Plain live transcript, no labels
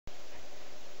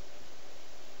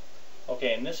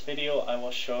Okay, in this video I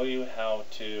will show you how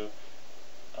to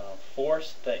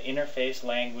force the interface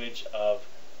language of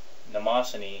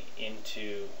Mnemosyne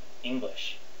into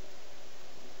English.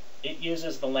 It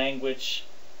uses the language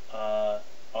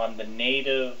on the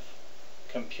native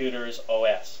computer's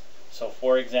OS. So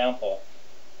for example,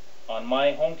 on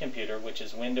my home computer, which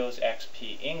is Windows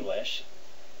XP English,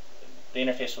 the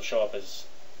interface will show up as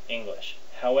English.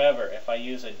 However, if I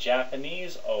use a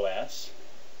Japanese OS,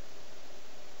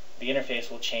 the interface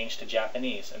will change to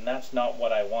Japanese, and that's not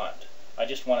what I want. I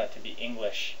just want it to be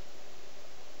English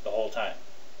the whole time.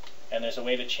 And there's a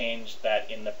way to change that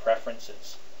in the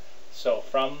preferences. So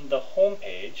from the home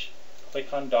page,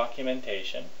 click on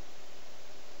Documentation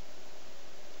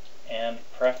and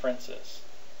Preferences.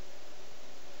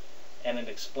 And it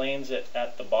explains it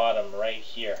at the bottom right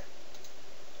here.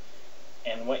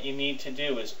 And what you need to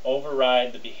do is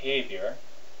override the behavior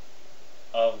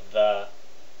of the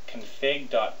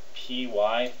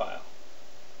config.py file,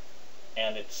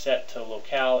 and it's set to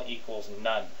locale equals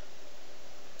none.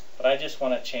 But I just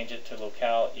want to change it to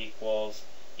locale equals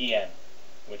en,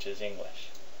 which is English.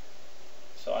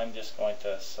 So I'm just going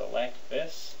to select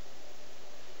this,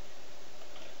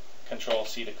 Control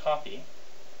C to copy,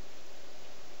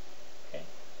 okay,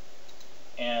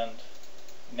 and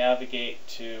navigate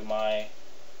to my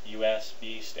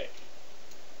USB stick.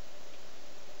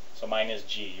 So mine is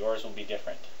G, yours will be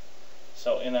different.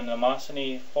 So in the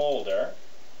Mnemosyne folder,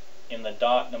 in the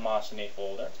 .mnemosyne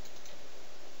folder,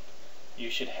 you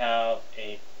should have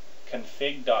a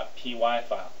config.py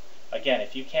file. Again,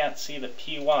 if you can't see the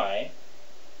py,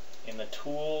 in the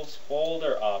Tools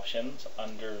folder options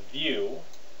under View,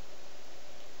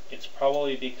 it's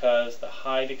probably because the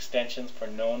Hide Extensions for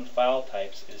Known File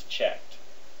Types is checked.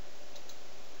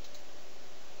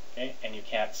 Okay, and you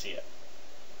can't see it.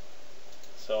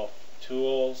 So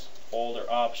Tools, Folder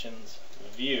Options,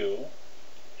 View,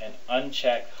 and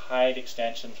uncheck Hide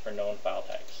Extensions for Known File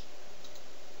Types.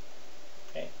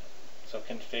 Okay, so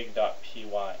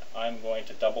config.py. I'm going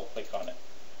to double click on it,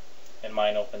 and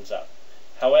mine opens up.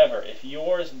 However, if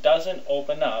yours doesn't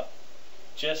open up,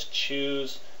 just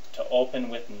choose to open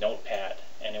with Notepad,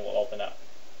 and it will open up.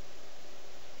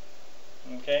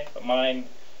 Okay, but mine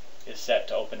is set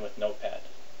to open with Notepad.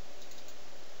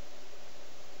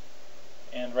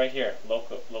 And right here,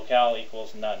 locale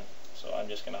equals none. So I'm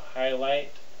just going to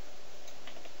highlight,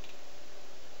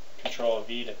 Control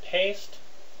V to paste,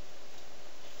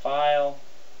 File,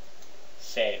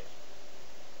 Save.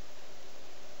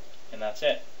 And that's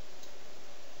it.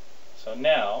 So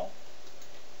now,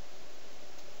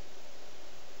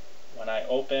 when I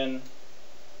open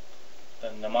the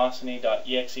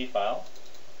mnemosyne.exe file,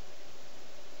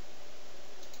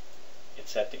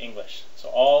 it's set to English. So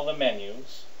all the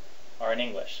menus are in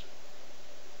English,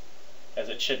 as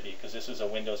it should be, because this is a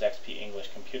Windows XP English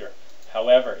computer.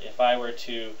 However, if I were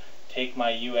to take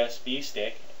my USB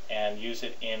stick and use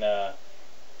it in an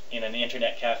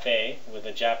internet cafe with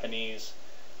a Japanese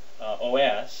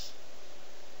OS,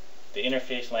 the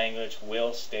interface language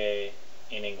will stay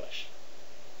in English.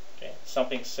 Okay,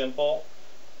 something simple,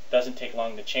 doesn't take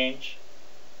long to change,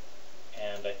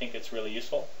 and I think it's really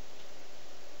useful.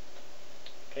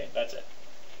 Okay, that's it.